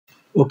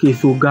Okay,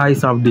 so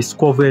guys, I've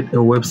discovered a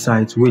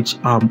website which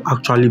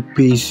actually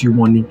pays you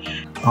money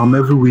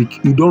every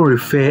week. You don't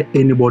refer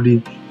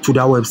anybody to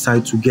that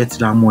website to get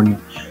that money.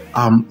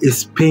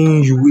 It's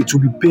paying you, it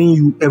will be paying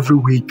you every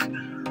week,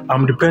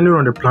 depending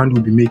on the plan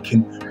you'll be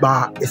making.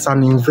 But it's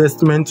an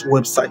investment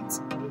website.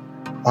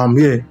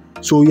 Yeah.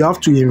 So you have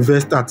to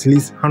invest at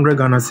least 100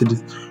 Ghana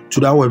cedis to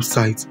that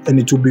website, and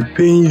it will be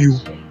paying you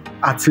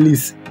at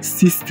least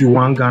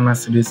 61 Ghana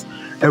cedis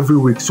every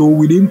week. So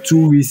within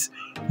 2 weeks,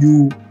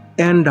 you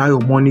earn that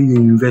your money you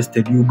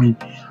invested.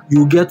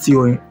 You get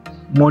your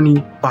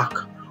money back.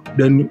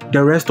 Then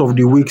the rest of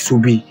the weeks will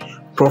be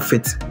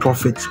profit.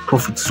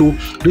 So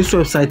this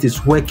website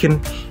is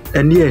working,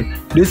 and yeah,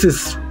 this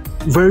is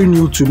very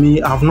new to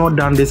me. I've not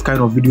done this kind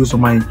of videos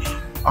on my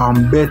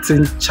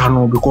betting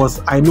channel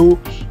because I know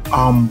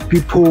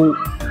people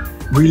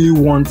really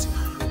want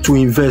to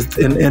invest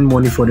and earn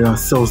money for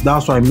themselves.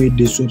 That's why I made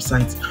this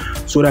website,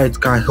 so that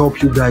it can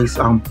help you guys.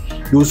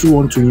 Those who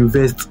want to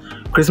invest.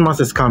 Christmas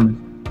is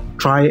coming.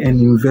 Try and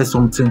invest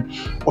something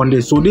on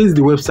this. So this is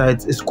the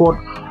website. It's called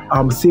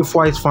Safe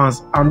Wise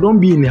Funds. And don't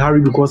be in a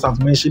hurry because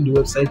I've mentioned the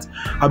website.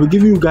 I'll be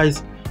giving you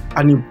guys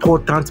an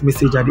important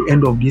message at the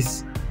end of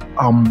this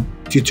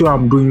tutorial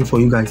I'm doing for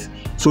you guys.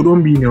 So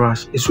don't be in a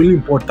rush. It's really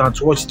important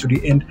to watch to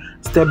the end,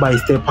 step by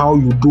step, how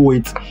you do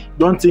it.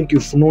 Don't think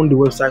you've known the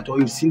website or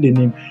you've seen the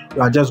name,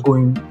 you are just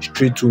going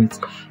straight to it.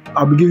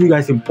 I'll be giving you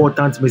guys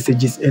important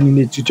messages, and in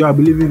the tutorial I'll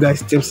be giving you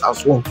guys tips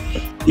as well.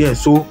 Yeah,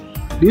 so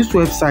this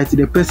website,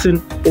 the person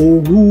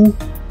who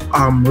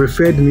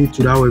referred me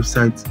to that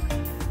website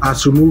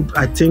has removed,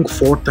 I think,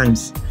 4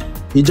 times.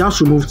 He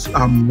just removed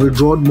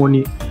withdrawn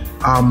money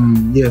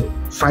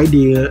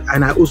Friday,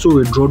 and I also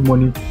withdrawed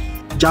money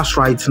just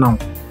right now.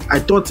 I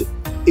thought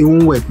it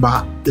won't work,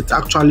 but it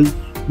actually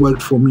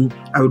worked for me.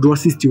 I withdrew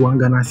 61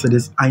 Ghana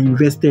cedis. I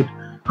invested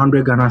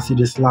 100 Ghana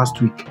cedis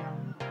last week.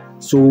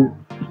 So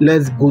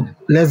let's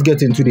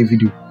get into the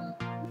video.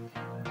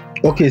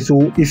 Okay,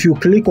 so if you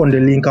click on the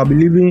link, I'll be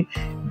leaving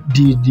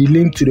the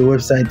link to the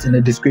website in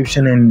the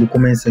description and in the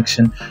comment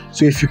section.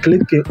 So if you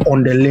click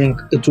on the link,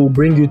 it will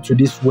bring you to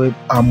this web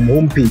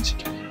homepage.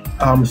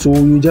 So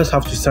you just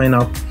have to sign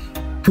up,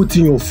 put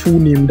in your full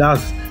name.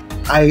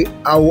 I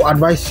will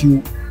advise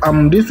you.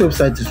 This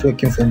website is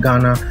working for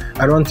Ghana.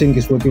 I don't think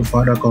it's working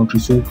for other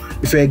countries. So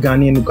if you're a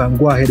Ghanaian, you can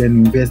go ahead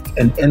and invest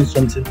and earn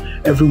something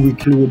every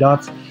weekly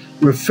without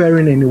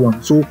referring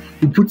anyone. So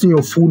you put in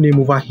your full name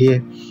over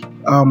here,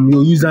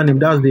 your username,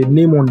 that's the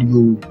name on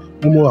your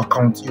Momo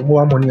account, your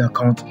mobile money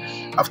account.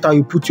 After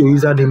you put your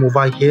username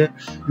over here,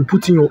 you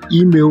put in your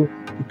email,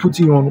 you put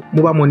in your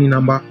mobile money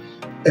number,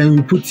 and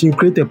you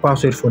create a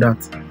password for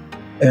that.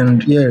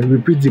 And yeah,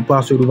 repeat the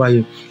password over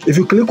here. If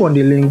you click on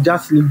the link,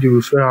 just leave the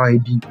referral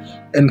ID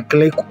and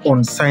click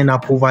on sign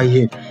up over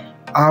here.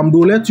 They'll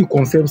let you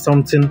confirm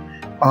something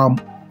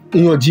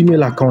in your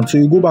Gmail account. So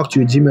you go back to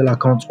your Gmail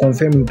account,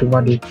 confirm it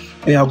over there,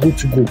 and you're good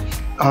to go.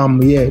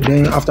 Yeah,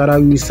 then after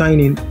that you sign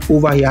in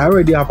over here. I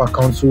already have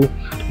account, so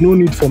no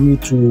need for me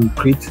to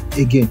create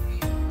again.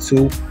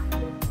 So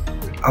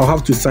I'll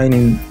have to sign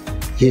in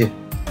here.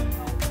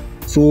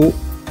 So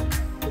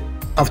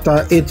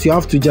after it, you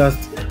have to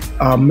just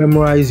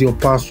memorize your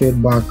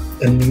password back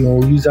and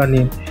your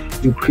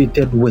username you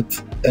created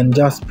with, and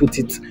just put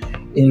it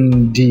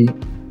in the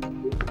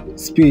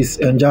space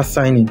and just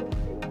sign in.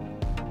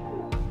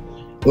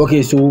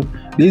 Okay, so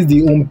this is the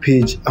home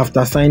page.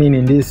 After signing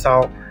in, this is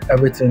how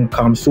everything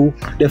comes. So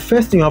the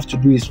first thing you have to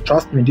do is,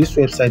 trust me, this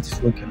website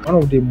is working. One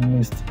of the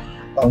most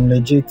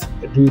legit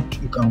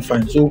route you can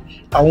find. So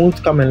I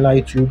won't come and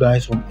lie to you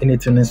guys on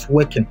anything. It's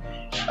working.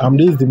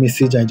 This is the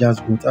message I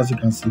just got. As you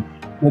can see,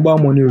 mobile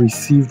money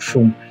received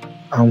from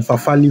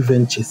Fafali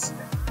Ventures.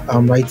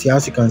 Right here,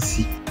 as you can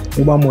see,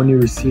 mobile money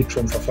received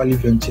from Fafali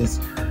Ventures,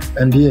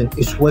 and here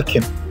it's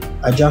working.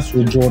 I just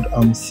withdrew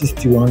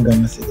 61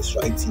 Ghana cedis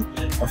right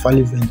here.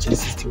 Fafali Ventures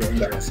 61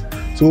 Ghana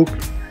cedis. So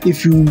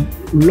if you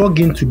log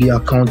into the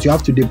account, you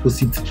have to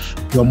deposit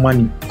your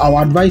money. I'll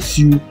advise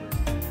you,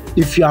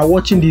 if you are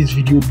watching this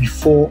video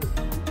before,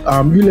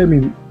 you let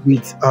me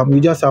wait. You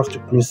just have to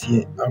close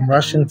here. I'm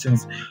rushing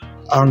things,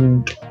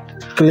 and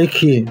click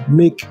here,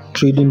 make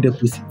trading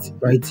deposit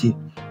right here.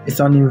 It's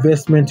an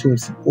investment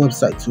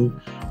website. So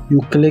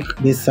you click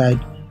this side,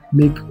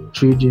 make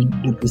trading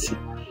deposit.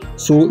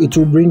 So it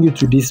will bring you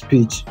to this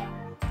page.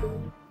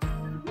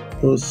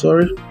 Oh,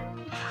 sorry.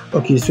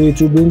 Okay, so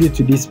it will bring you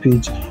to this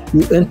page.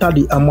 You enter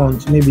the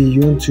amount. Maybe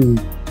you want to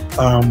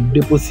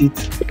deposit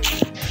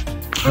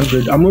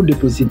 100. I'm not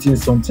depositing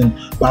something,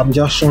 but I'm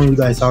just showing you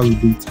guys how you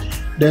do it.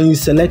 Then you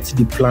select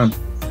the plan.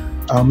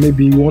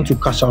 Maybe you want to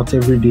cash out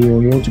every day,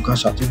 or you want to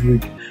cash out every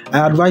week.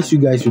 I advise you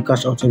guys to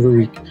cash out every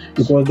week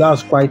because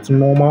that's quite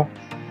normal.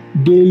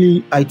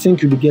 Daily, I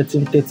think you'll be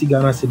getting 30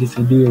 Ghana cedis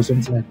a day or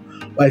something like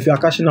that. But if you are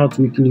cashing out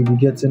weekly, you'll be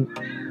getting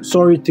 3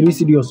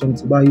 cedi or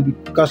something. But you'll be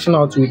cashing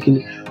out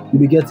weekly,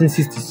 you'll be getting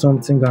 60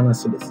 something Ghana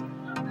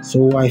cedis.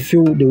 So I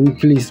feel the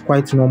weekly is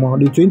quite normal.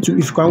 The 20,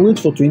 if you can wait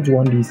for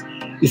 21 days,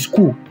 it's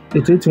cool.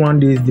 The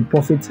 21 days, the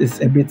profit is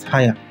a bit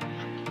higher.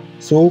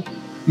 So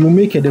you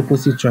make a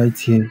deposit right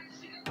here.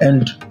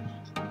 and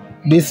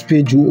this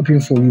page will open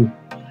for you.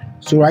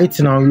 So right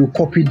now you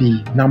copy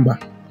the number,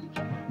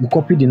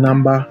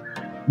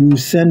 you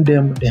send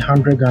them the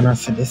 100 Ghana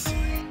cedis,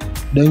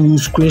 then you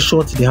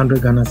screenshot the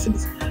 100 Ghana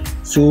cedis.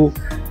 So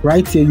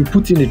right here you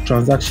put in the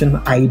transaction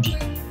ID,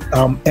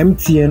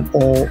 MTN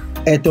or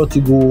Airtel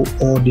Tigo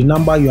or the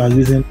number you are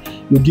using.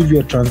 You give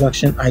your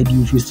transaction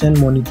ID if you send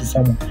money to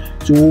someone.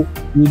 So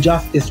you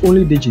just, it's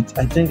only digits,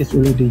 I think it's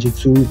only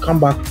digits. So you come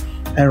back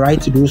and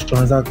write those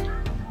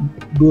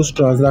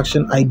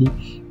transaction ID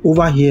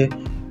over here,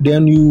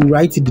 then you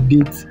write the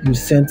date you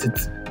sent it.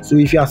 So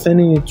if you are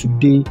sending it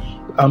today,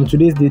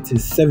 today's date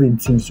is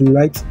 17, so you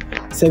write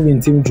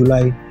 17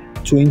 July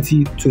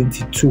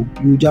 2022.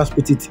 You just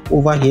put it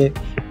over here,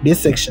 this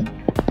section,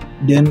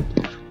 then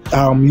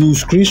you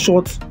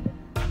screenshot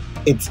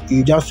it.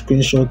 You just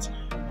screenshot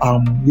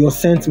your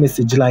sent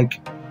message, like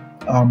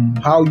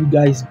how you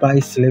guys buy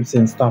slips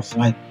and stuff,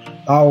 like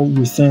how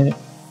you send,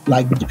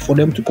 like for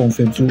them to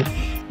confirm. So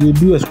you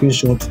do a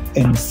screenshot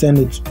and send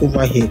it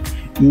over here.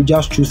 You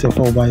just choose a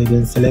file over here,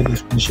 then select the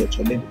screenshot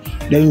for them,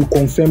 then you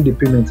confirm the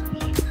payment.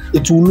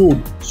 It will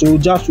load, so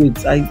just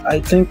wait. I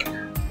think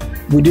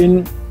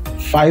within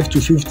 5 to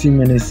 15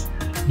 minutes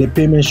the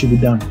payment should be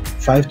done.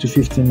 5 to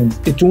 15 minutes,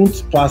 it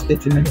won't pass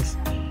 30 minutes.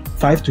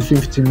 5 to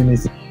 15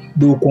 minutes,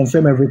 they will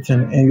confirm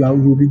everything and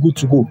you'll be good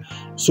to go.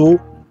 So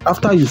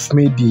after you've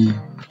made the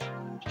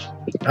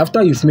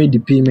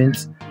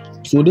payment,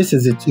 so this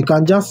is it. You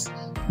can just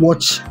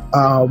watch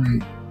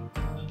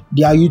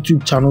their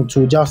YouTube channel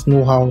to just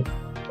know how,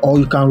 or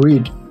you can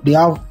read. They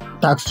have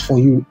tags for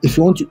you if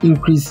you want to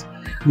increase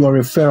your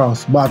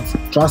referrals. But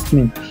trust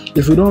me,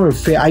 if you don't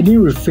refer, I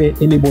didn't refer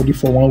anybody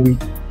for 1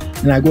 week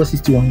and I got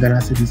 61 Ghana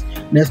cedis.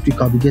 Next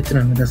week I'll be getting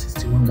another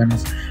 61 Ghana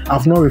cedis.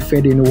 I've not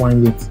referred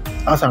anyone yet.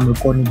 As I'm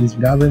recording this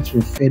video, I haven't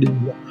referred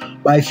anyone.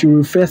 But if you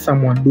refer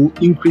someone, they'll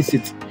increase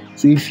it.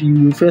 So if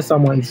you refer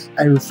someone, if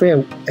I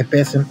refer a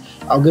person,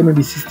 I'll get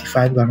maybe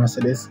 65 Ghana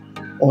cedis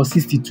or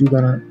 62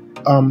 Ghana.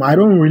 I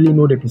don't really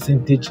know the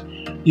percentage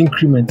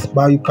increment,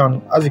 but you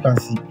can, as you can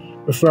see,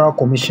 referral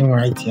commission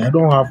right here. I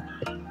don't have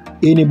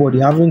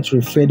anybody, I haven't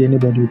referred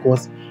anybody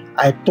because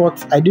I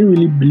didn't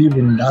really believe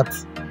in that.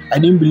 I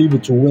didn't believe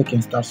it will work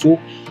and stuff. So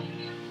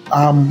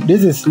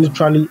this is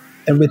literally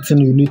everything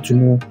you need to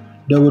know.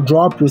 The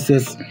withdrawal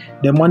process,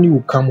 the money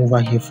will come over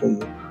here for you.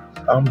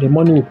 The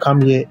money will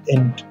come here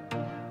and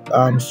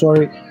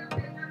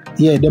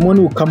the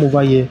money will come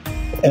over here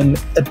and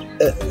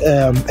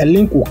a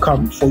link will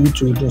come for you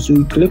to withdraw. So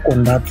you click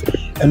on that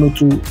and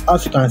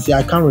as you can see,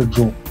 I can't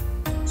withdraw,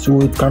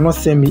 so it cannot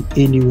send me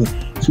anywhere.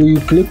 So you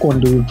click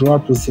on the withdrawal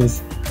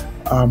process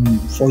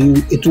for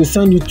you. It will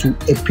send you to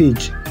a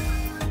page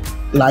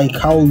like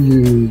how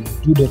you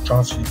do the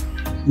transfer.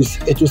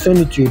 It will send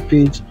you to a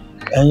page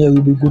and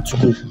you'll be good to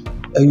go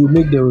and you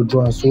make the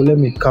withdrawal. So let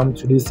me come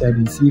to this side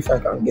and see if I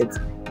can get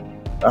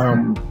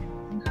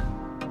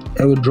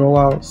a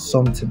withdrawal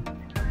something.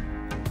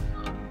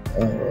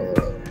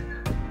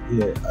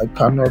 I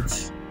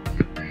cannot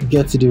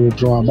get the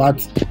withdrawal,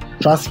 but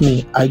trust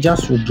me, I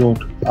just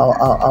withdrawed.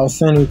 I'll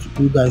send it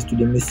to you guys to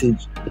the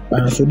message.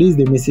 So this is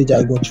the message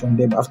I got from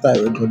them after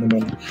I withdrew the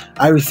money.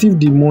 I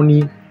received the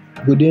money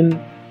within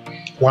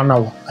 1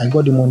 hour. I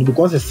got the money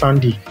because it's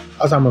Sunday.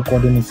 As I'm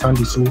recording, it's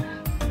Sunday, so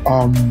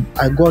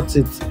I got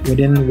it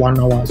within 1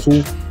 hour.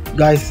 So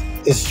guys,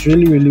 it's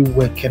really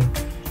working,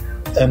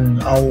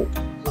 and I'll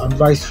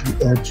advise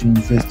you all to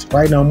invest.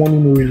 Right now, money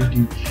no really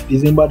do.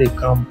 December they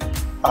come,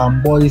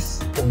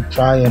 boys will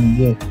try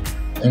and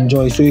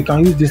enjoy. So you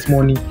can use this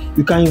money.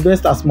 You can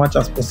invest as much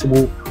as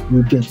possible.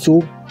 You get.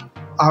 So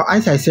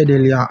as I said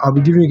earlier, I'll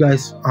be giving you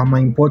guys my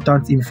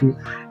important info,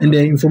 and the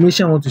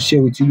information I want to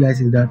share with you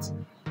guys is that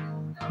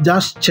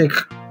just check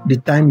the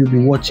time you'll be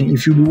watching.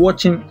 If you'll be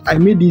watching, I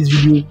made this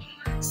video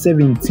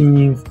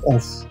 17th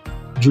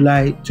of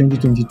July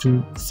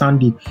 2022,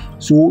 Sunday.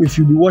 So if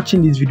you'll be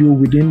watching this video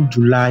within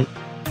July,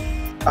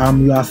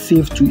 you are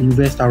safe to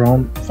invest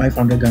around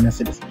 500 Ghana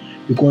cedis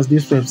because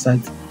this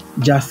website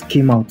just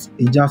came out.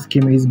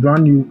 It's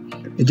brand new.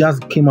 It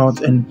just came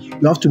out, and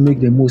you have to make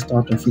the most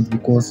out of it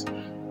because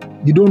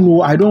you don't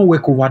know. I don't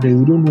work over there.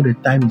 You don't know the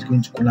time it's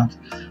going to collapse.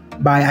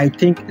 But I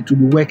think it will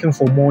be working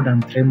for more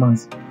than 3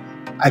 months.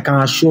 I can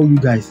assure you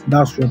guys.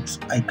 That's what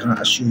I can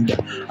assure you.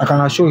 I can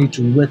assure you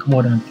to work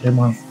more than 3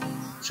 months.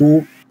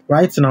 So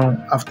right now,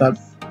 after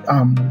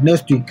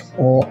next week,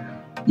 or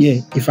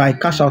if I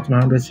cash out my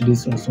 100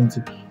 cedis or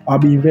something, I'll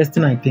be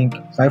investing, I think,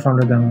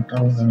 500 Ghana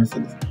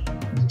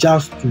cedis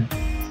just to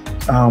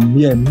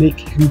make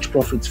huge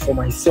profits for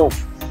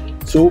myself.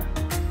 So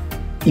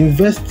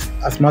invest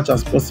as much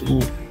as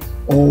possible,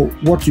 or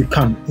what you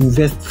can.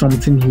 Invest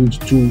something huge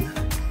to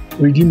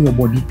redeem your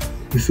body.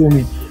 You feel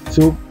me?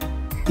 So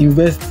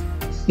invest.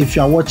 If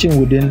you are watching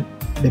within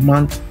the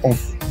month of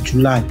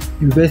July,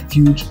 invest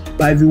huge.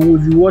 But if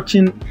you're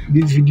watching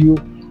this video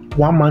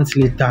 1 month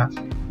later,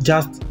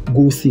 just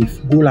go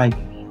safe. Go like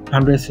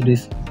 100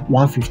 cedis,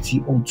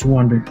 150 or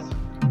 200.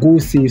 Go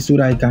safe so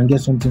that you can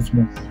get something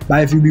small.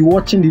 But if you be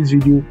watching this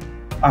video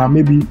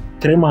maybe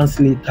 3 months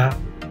later,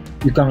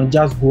 you can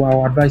just go. I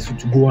would advise you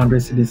to go and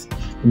invest this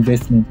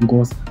investment,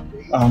 because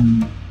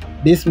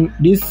this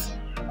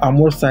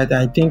website,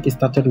 I think it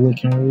started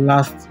working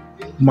last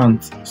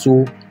month,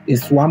 so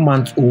it's 1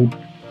 month old,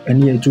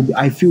 and yeah,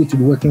 I feel it will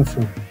be working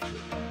for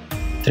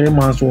 3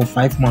 months or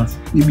 5 months,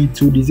 maybe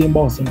till December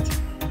or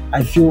something.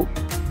 I feel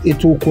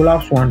it will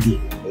collapse one day.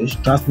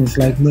 Trust me, it's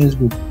like men's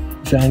group.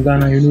 If you're in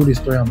Ghana, you know the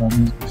story about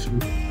men's group. So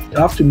you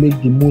have to make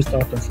the most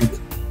out of it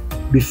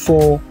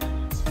before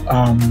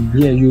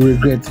you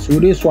regret. So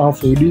this is what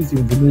for you, this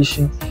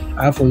information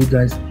I have for you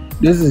guys.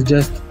 This is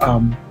just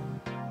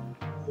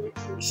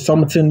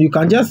something you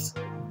can just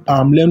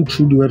learn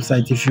through the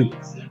website. If you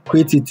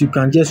create it, you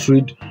can just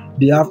read.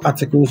 They have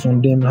articles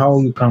on them, how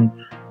you can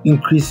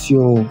increase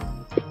your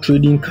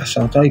trading cash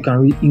out, how you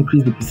can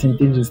increase the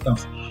percentage and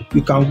stuff.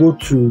 You can go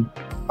to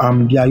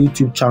their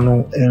YouTube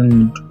channel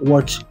and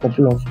watch a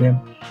couple of them,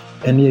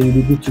 and yeah, you'll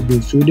be good to go.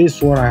 So this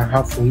is what I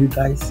have for you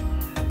guys.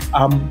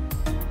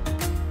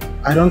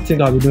 I don't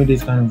think I'll be doing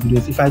this kind of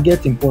videos. If I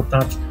get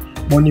important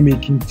money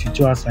making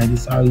tutorials like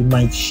this, I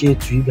might share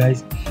to you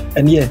guys,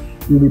 and yeah,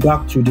 we'll be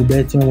back to the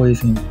betting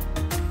ways and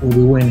we'll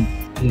be winning.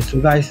 Yeah,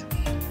 so guys,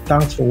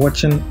 thanks for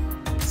watching.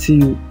 See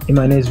you in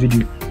my next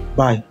video.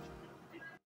 Bye.